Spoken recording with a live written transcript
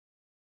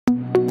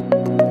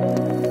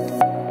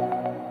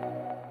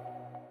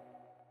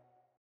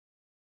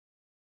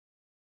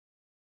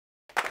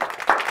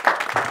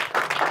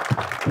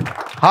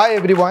Hi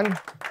everyone,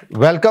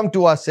 welcome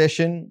to our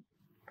session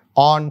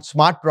on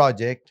Smart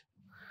Project.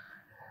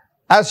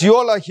 As you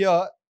all are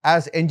here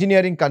as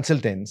engineering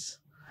consultants,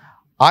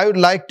 I would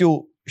like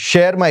to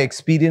share my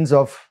experience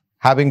of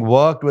having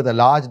worked with a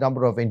large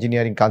number of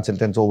engineering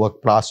consultants over the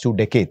past 2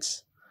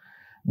 decades.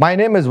 My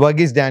name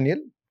is Daniel.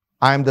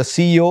 I am the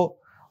CEO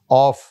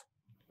of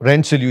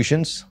Wrench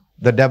Solutions,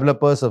 the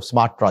developers of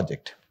Smart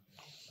Project.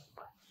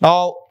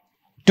 Now,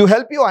 to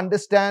help you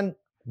understand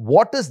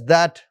what is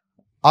that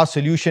our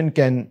solution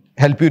can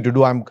help you to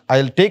do,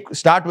 I'll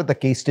start with a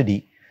case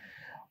study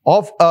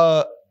of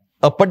a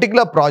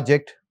particular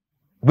project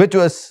which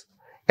was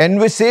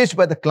envisaged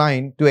by the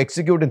client to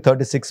execute in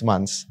 36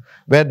 months,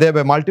 where there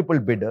were multiple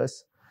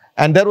bidders.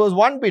 And there was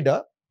one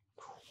bidder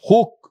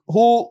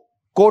who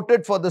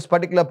quoted for this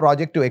particular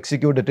project to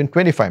execute it in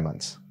 25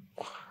 months.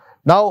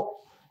 Now,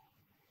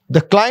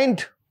 the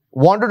client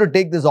wanted to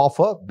take this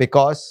offer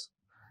because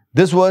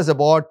this was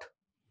about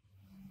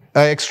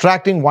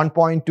extracting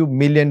 1.2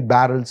 million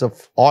barrels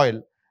of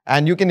oil.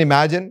 And you can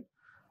imagine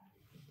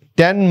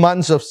 10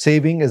 months of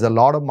saving is a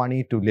lot of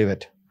money to live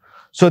it.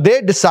 So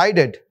they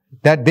decided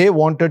that they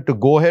wanted to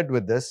go ahead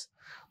with this,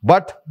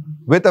 but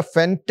with a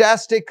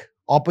fantastic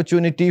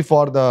opportunity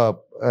for the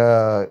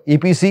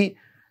EPC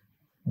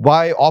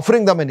by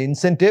offering them an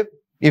incentive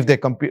if they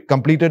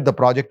completed the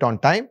project on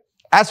time,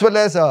 as well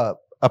as a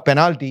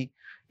penalty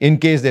in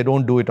case they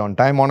don't do it on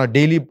time on a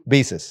daily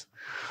basis.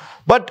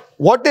 But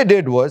what they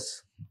did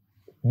was,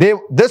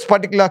 this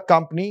particular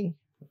company,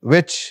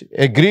 which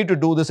agreed to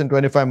do this in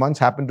 25 months,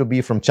 happened to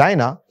be from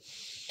China.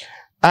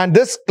 And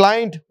this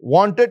client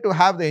wanted to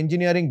have the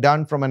engineering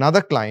done from another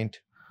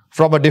client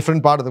from a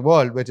different part of the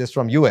world, which is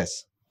from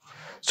US.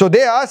 So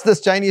they asked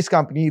this Chinese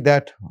company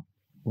that,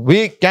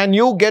 can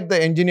you get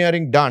the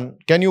engineering done?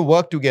 Can you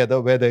work together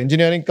where the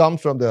engineering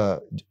comes from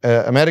the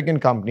American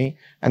company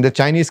and the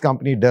Chinese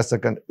company does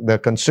the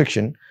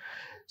construction?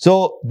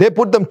 So they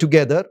put them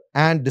together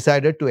and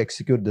decided to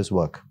execute this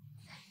work.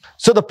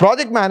 So the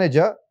project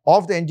manager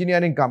of the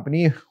engineering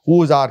company,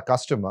 who is our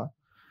customer,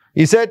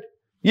 he said,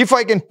 if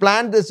I can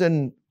plan this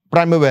in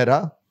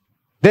Primavera,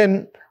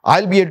 then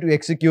I'll be able to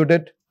execute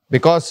it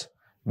because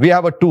we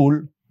have a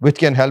tool which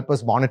can help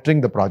us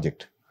monitoring the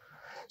project.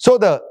 So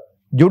the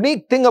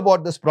unique thing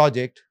about this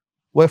project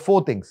were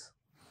 4 things.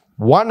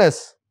 One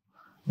is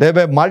there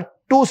were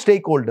 2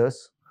 stakeholders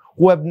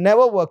who have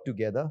never worked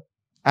together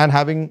and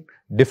having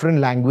different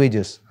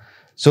languages.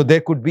 So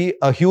there could be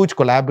a huge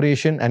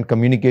collaboration and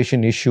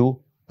communication issue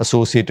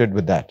associated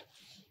with that.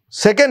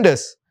 Second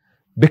is,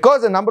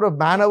 because the number of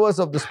man hours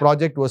of this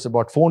project was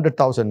about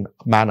 400,000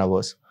 man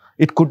hours,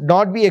 it could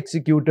not be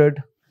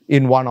executed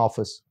in one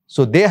office.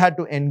 So they had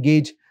to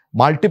engage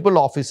multiple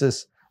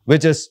offices,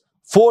 which is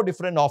 4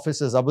 different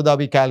offices, Abu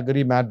Dhabi,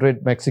 Calgary,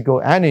 Madrid,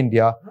 Mexico, and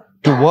India,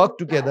 to work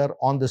together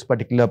on this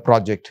particular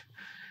project.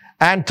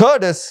 And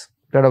third is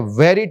that a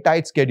very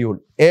tight schedule.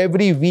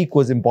 Every week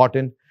was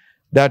important,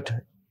 that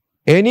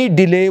any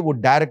delay would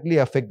directly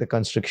affect the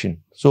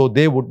construction. So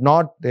they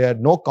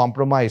had no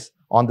compromise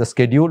on the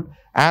schedule,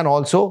 and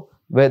also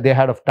where they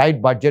had a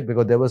tight budget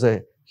because there was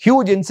a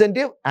huge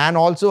incentive and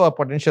also a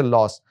potential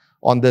loss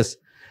on this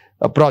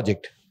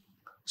project.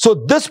 So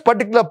this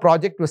particular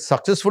project was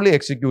successfully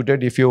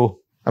executed.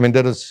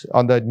 There is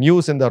on the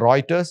news in the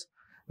Reuters,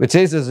 which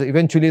says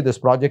eventually this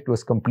project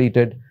was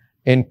completed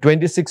in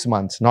 26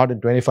 months, not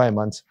in 25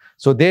 months.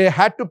 So they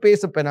had to pay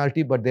some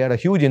penalty, but they had a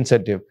huge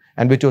incentive,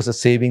 and which was a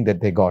saving that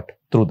they got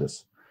through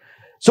this.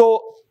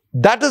 So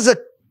that is a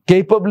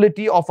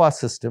capability of our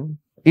system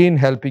in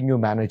helping you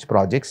manage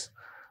projects,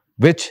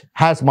 which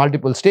has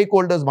multiple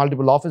stakeholders,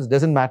 multiple offices,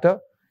 doesn't matter.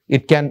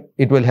 It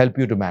will help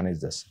you to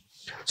manage this.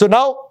 So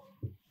now,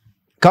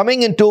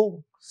 coming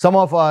into some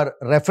of our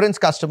reference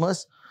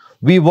customers,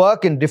 we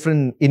work in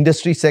different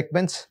industry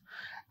segments.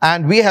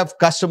 And we have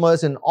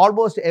customers in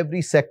almost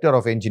every sector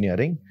of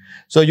engineering.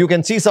 So you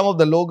can see some of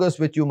the logos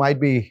which you might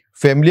be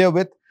familiar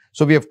with.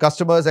 So we have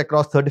customers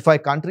across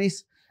 35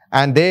 countries,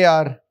 and they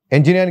are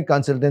engineering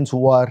consultants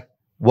who are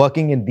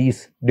working in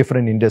these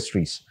different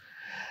industries.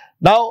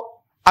 Now,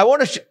 I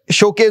want to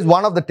showcase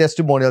one of the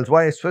testimonials.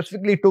 Why I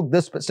specifically took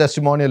this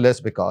testimonial is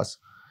because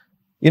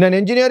in an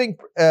engineering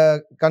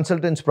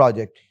consultants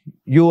project,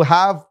 you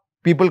have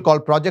people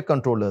called project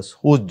controllers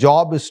whose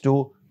job is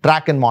to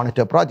track and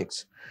monitor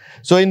projects.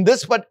 So in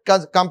this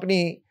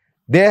company,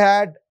 they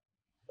had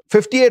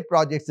 58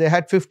 projects. They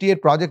had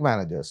 58 project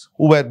managers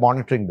who were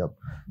monitoring them.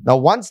 Now,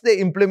 once they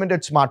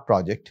implemented Smart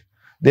Project,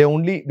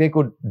 they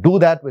could do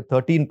that with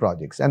 13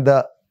 projects. And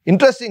the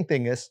interesting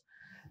thing is,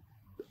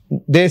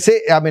 they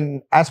say,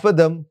 as per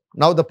them,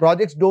 now the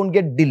projects don't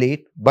get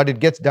delayed, but it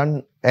gets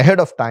done ahead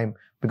of time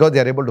because they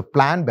are able to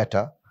plan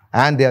better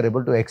and they are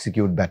able to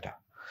execute better.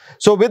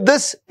 So with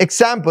this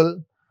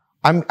example,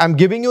 I'm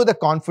giving you the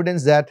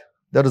confidence that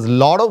there is a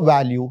lot of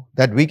value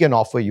that we can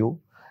offer you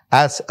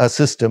as a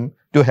system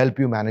to help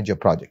you manage your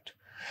project.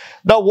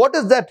 Now, what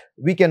is that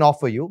we can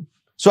offer you?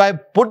 So I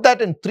put that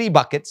in 3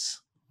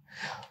 buckets.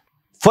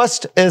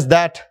 First is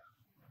that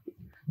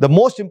the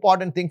most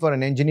important thing for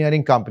an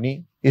engineering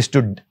company is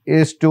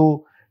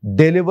to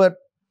deliver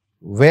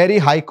very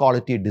high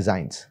quality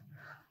designs.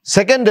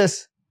 Second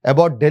is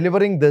about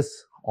delivering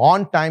this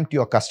on time to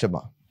your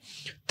customer.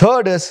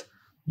 Third is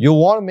you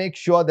want to make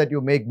sure that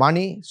you make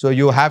money. So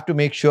you have to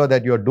make sure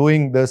that you're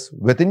doing this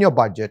within your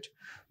budget,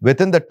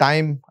 within the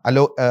time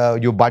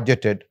you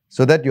budgeted,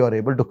 so that you are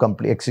able to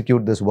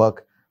execute this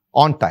work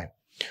on time.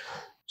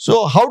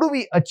 So how do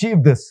we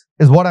achieve this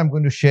is what I'm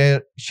going to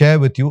share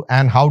with you,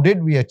 and how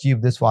did we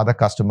achieve this for other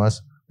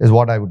customers is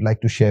what I would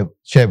like to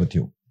share with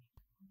you.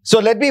 So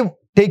let me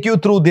take you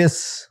through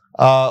this,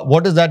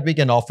 what is that we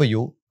can offer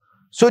you.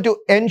 So to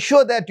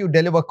ensure that you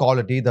deliver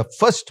quality, the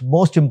first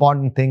most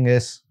important thing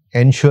is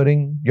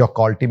ensuring your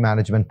quality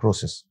management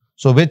process.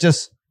 So which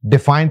is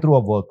defined through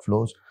our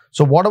workflows.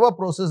 So whatever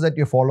process that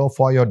you follow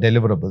for your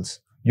deliverables,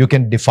 you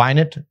can define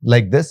it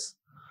like this,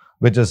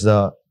 which is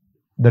the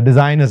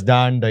design is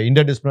done, the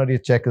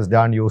interdisciplinary check is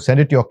done, you send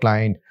it to your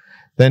client,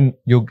 then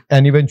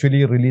and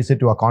eventually release it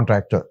to a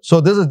contractor.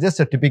 So this is just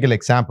a typical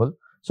example.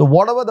 So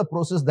whatever the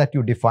process that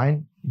you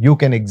define, you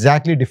can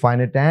exactly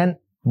define it, and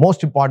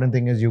most important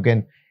thing is you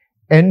can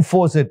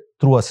enforce it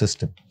through a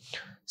system.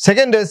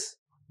 Second is,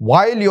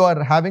 while you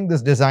are having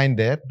this design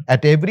there,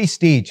 at every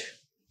stage,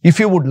 if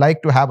you would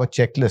like to have a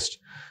checklist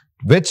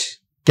which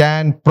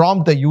can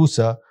prompt the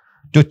user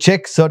to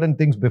check certain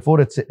things before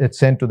it's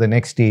sent to the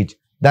next stage,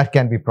 that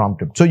can be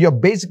prompted. So you're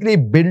basically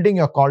building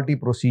your quality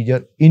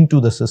procedure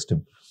into the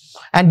system.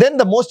 And then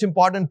the most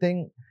important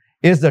thing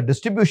is the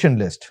distribution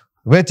list,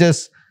 which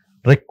is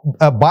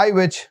by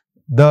which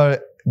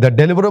the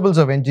deliverables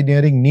of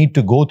engineering need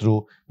to go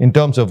through in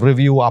terms of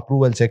review,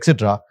 approvals,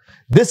 etc.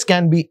 This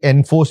can be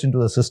enforced into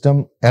the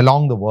system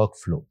along the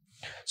workflow.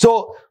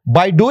 So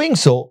by doing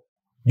so,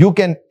 you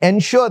can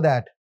ensure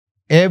that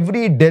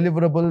every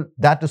deliverable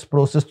that is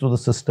processed through the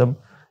system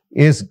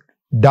is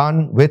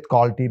done with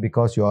quality,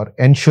 because you are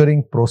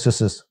ensuring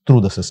processes through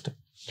the system.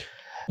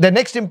 The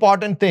next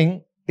important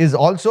thing is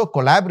also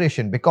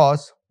collaboration,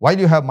 because while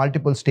you have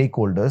multiple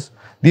stakeholders,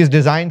 these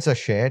designs are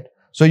shared.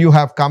 So you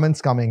have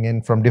comments coming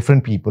in from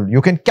different people.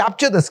 You can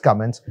capture these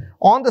comments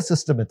on the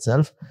system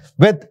itself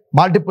with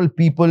multiple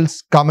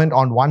people's comment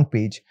on one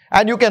page.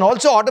 And you can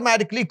also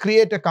automatically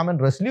create a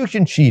comment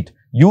resolution sheet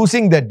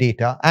using that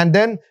data and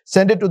then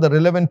send it to the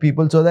relevant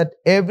people, so that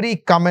every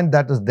comment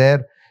that is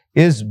there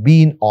is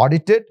being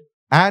audited,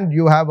 and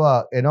you have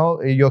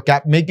you're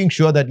making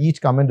sure that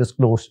each comment is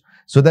closed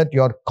so that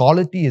your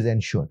quality is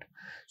ensured.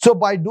 So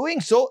by doing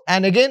so,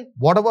 and again,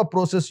 whatever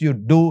process you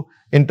do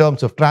in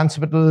terms of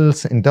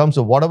transmittals, in terms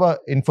of whatever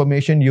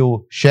information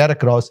you share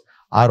across,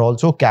 are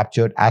also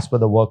captured as per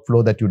the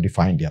workflow that you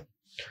defined here.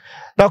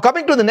 Now,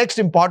 coming to the next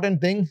important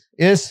thing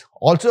is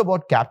also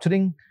about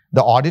capturing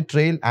the audit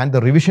trail and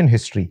the revision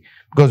history.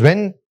 Because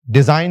when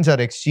designs are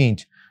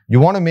exchanged, you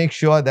want to make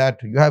sure that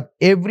you have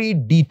every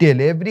detail,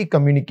 every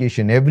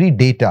communication, every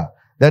data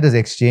that is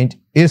exchanged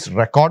is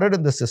recorded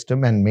in the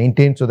system and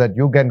maintained, so that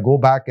you can go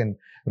back and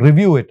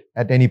review it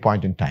at any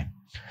point in time.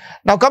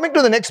 Now, coming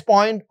to the next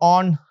point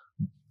on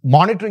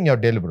monitoring your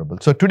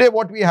deliverable. So today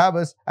what we have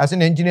is, as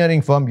an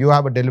engineering firm, you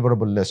have a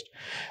deliverable list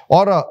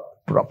or a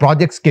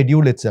project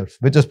schedule itself,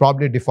 which is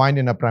probably defined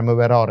in a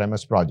Primavera or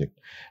MS project.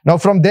 Now,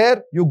 from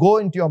there, you go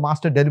into your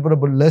master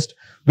deliverable list,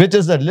 which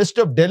is a list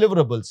of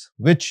deliverables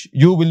which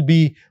you will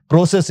be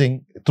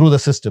processing through the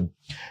system.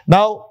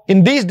 Now,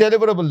 in these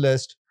deliverable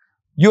list,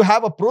 you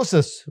have a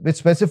process which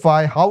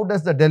specify how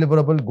does the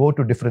deliverable go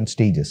to different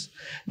stages.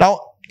 Now,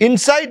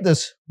 inside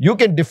this, you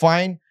can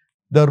define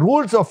the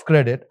rules of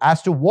credit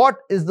as to what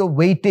is the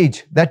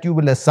weightage that you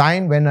will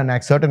assign when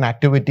a certain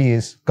activity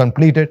is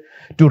completed,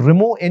 to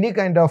remove any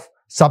kind of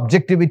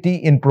subjectivity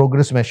in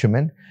progress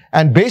measurement.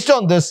 And based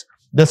on this,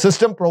 the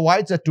system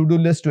provides a to-do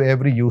list to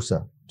every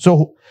user.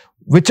 So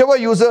whichever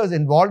user is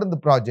involved in the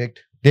project,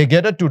 they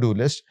get a to-do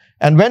list.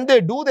 And when they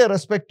do their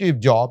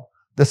respective job,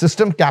 the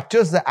system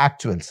captures the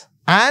actuals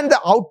and the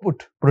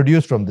output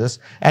produced from this.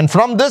 And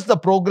from this, the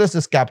progress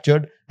is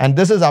captured, and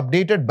this is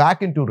updated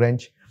back into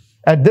Wrench.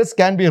 And this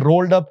can be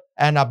rolled up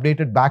and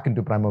updated back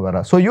into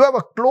Primavera. So you have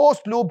a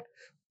closed loop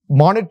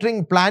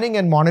monitoring, planning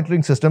and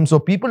monitoring system. So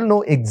people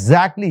know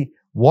exactly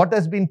what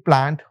has been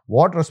planned,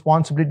 what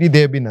responsibility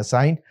they have been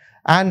assigned.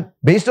 And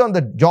based on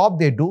the job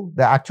they do,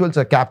 the actuals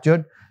are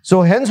captured.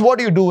 So hence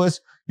what you do is,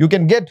 you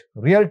can get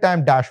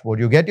real-time dashboard,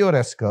 you get your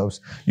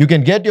S-curves, you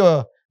can get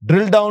your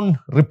drill down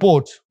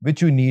reports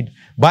which you need,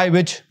 by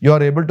which you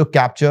are able to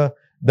capture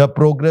the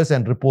progress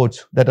and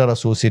reports that are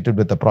associated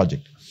with the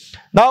project.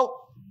 Now,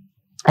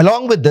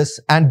 along with this,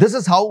 and this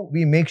is how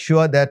we make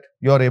sure that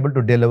you are able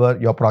to deliver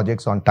your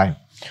projects on time.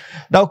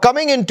 Now,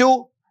 coming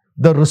into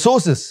the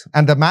resources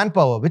and the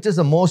manpower, which is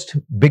the most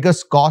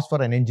biggest cost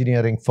for an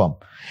engineering firm.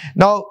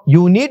 Now,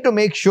 you need to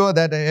make sure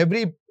that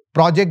every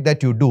project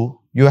that you do,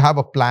 you have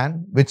a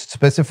plan which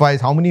specifies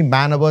how many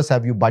man hours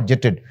have you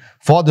budgeted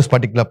for this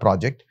particular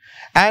project.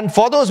 And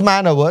for those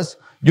man hours,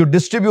 you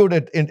distribute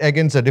it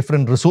against the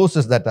different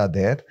resources that are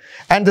there.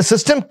 And the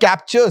system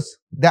captures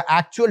the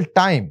actual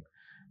time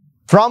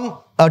from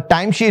a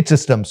timesheet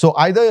system. So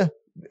either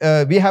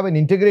we have an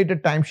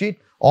integrated timesheet,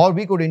 or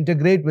we could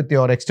integrate with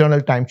your external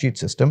timesheet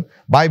system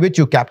by which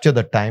you capture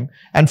the time.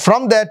 And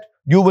from that,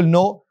 you will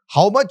know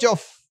how much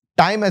of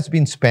time has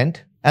been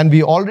spent, and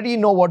we already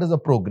know what is the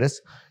progress.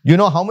 You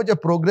know how much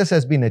of progress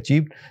has been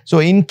achieved. So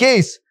in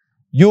case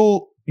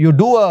you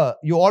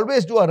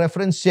always do a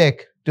reference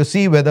check to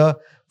see whether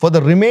for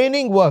the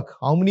remaining work,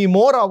 how many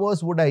more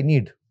hours would I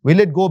need? Will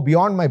it go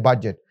beyond my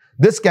budget?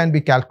 This can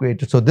be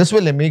calculated. So this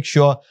will make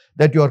sure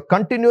that you are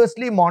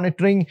continuously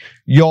monitoring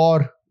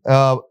your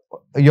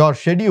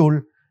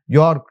schedule,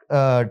 your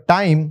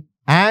time,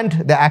 and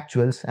the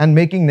actuals, and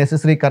making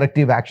necessary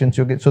corrective actions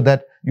so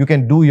that you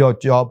can do your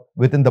job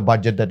within the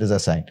budget that is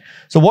assigned.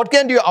 So what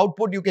can you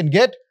output you can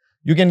get?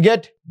 You can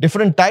get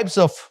different types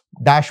of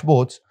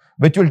dashboards,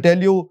 which will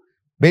tell you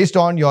based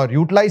on your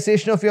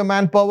utilization of your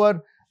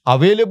manpower,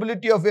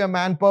 availability of your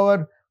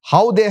manpower,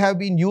 how they have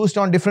been used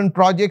on different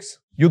projects.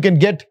 You can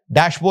get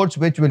dashboards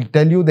which will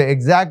tell you the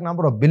exact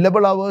number of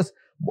billable hours.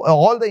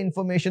 All the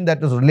information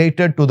that is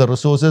related to the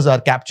resources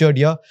are captured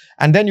here.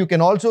 And then you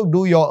can also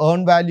do your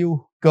earn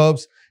value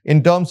curves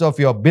in terms of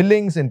your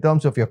billings, in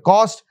terms of your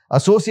cost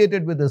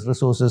associated with these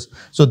resources.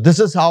 So this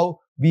is how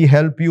we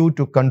help you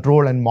to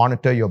control and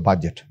monitor your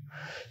budget.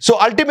 So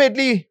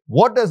ultimately,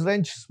 what does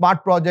Wrench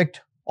SmartProject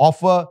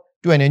offer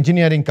to an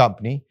engineering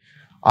company?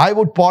 I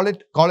would call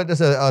it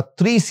as a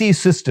 3C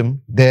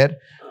system there,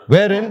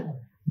 wherein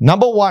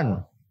number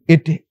one,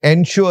 it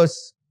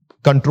ensures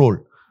control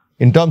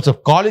in terms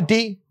of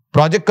quality,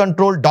 project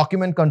control,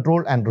 document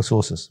control, and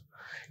resources.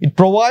 It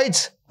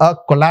provides a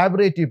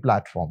collaborative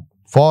platform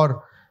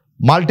for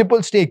multiple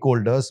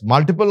stakeholders,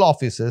 multiple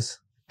offices,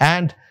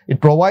 and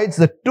it provides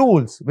the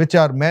tools which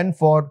are meant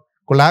for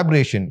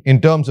collaboration in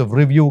terms of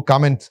review,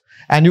 comments,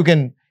 and you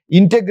can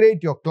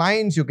integrate your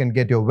clients, you can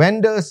get your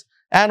vendors,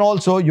 and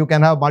also you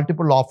can have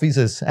multiple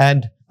offices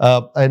and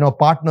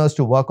partners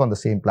to work on the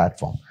same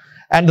platform.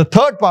 And the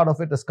third part of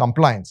it is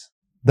compliance.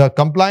 The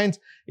compliance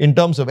in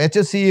terms of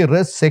HSE,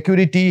 risk,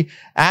 security,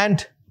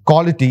 and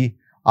quality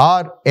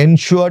are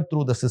ensured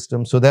through the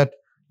system so that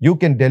you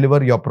can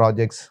deliver your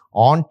projects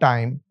on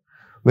time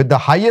with the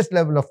highest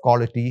level of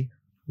quality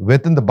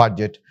within the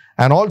budget.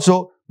 And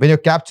also, when you're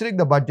capturing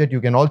the budget,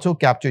 you can also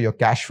capture your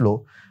cash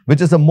flow,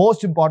 which is the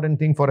most important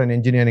thing for an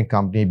engineering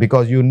company,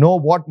 because you know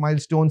what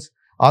milestones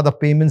are the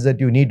payments that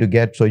you need to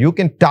get. So you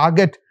can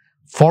target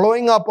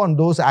following up on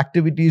those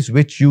activities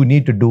which you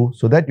need to do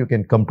so that you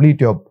can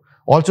complete your,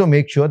 also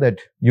make sure that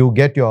you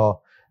get your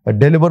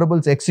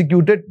deliverables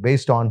executed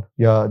based on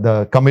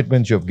the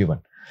commitments you have given.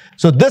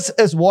 So this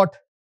is what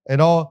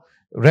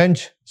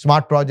Wrench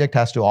SmartProject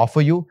has to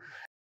offer you.